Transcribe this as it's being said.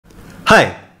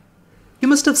Hi! You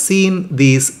must have seen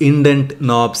these indent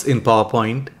knobs in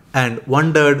PowerPoint and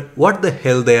wondered what the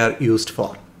hell they are used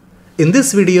for. In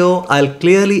this video, I'll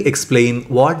clearly explain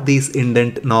what these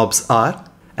indent knobs are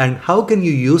and how can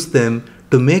you use them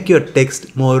to make your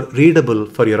text more readable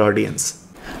for your audience.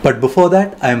 But before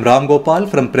that, I am Ramgopal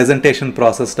from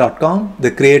presentationprocess.com,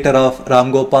 the creator of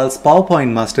Ramgopal's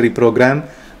PowerPoint Mastery Program,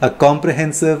 a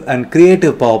comprehensive and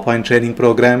creative PowerPoint training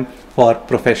program for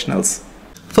professionals.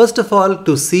 First of all,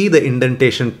 to see the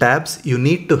indentation tabs, you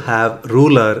need to have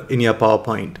ruler in your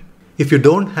PowerPoint. If you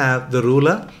don't have the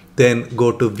ruler, then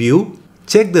go to View,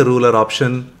 check the ruler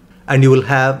option, and you will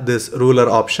have this ruler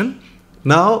option.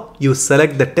 Now you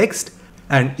select the text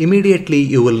and immediately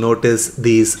you will notice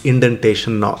these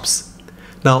indentation knobs.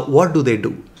 Now what do they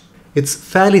do? It's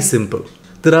fairly simple.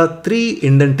 There are 3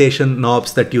 indentation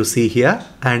knobs that you see here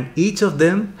and each of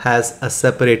them has a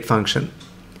separate function.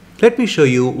 Let me show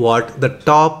you what the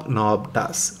top knob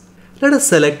does. Let us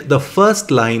select the first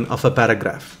line of a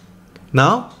paragraph.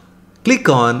 Now click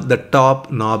on the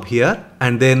top knob here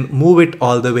and then move it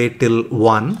all the way till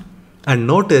 1 and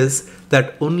notice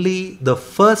that only the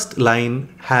first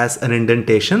line has an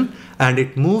indentation and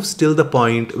it moves till the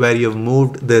point where you've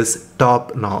moved this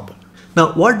top knob.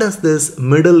 Now what does this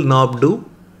middle knob do?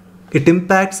 It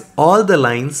impacts all the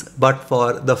lines but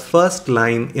for the first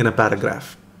line in a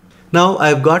paragraph. Now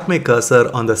I've got my cursor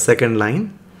on the second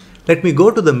line. Let me go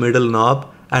to the middle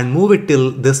knob and move it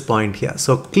till this point here.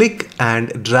 So click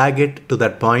and drag it to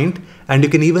that point and you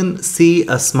can even see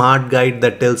a smart guide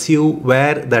that tells you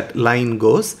where that line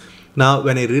goes. Now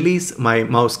when I release my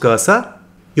mouse cursor,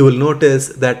 you will notice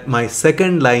that my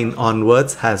second line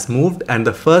onwards has moved and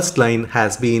the first line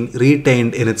has been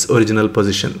retained in its original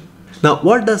position. Now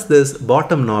what does this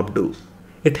bottom knob do?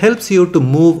 It helps you to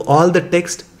move all the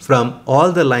text from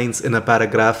all the lines in a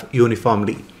paragraph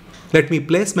uniformly. Let me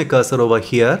place my cursor over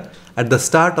here at the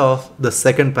start of the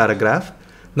second paragraph.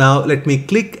 Now let me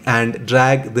click and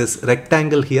drag this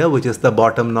rectangle here, which is the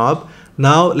bottom knob.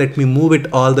 Now let me move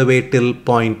it all the way till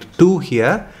point 2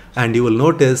 here and you will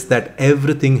notice that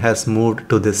everything has moved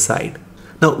to this side.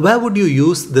 Now where would you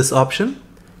use this option?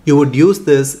 You would use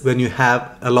this when you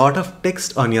have a lot of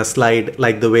text on your slide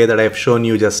like the way that I've shown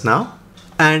you just now.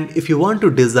 And if you want to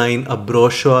design a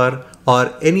brochure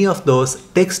or any of those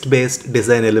text-based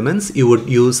design elements, you would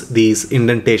use these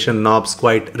indentation knobs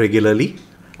quite regularly.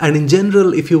 And in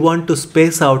general, if you want to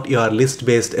space out your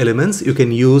list-based elements, you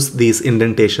can use these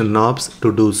indentation knobs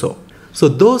to do so. So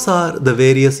those are the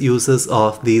various uses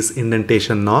of these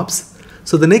indentation knobs.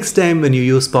 So the next time when you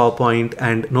use PowerPoint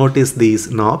and notice these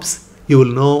knobs, you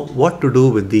will know what to do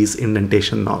with these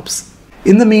indentation knobs.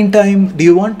 In the meantime, do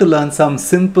you want to learn some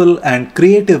simple and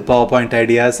creative PowerPoint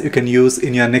ideas you can use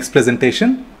in your next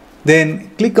presentation?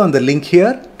 Then click on the link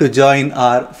here to join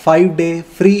our 5-day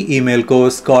free email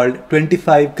course called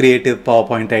 25 Creative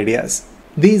PowerPoint Ideas.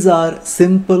 These are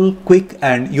simple, quick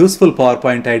and useful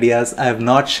PowerPoint ideas I have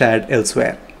not shared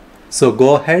elsewhere. So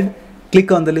go ahead,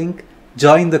 click on the link,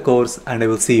 join the course and I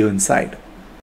will see you inside.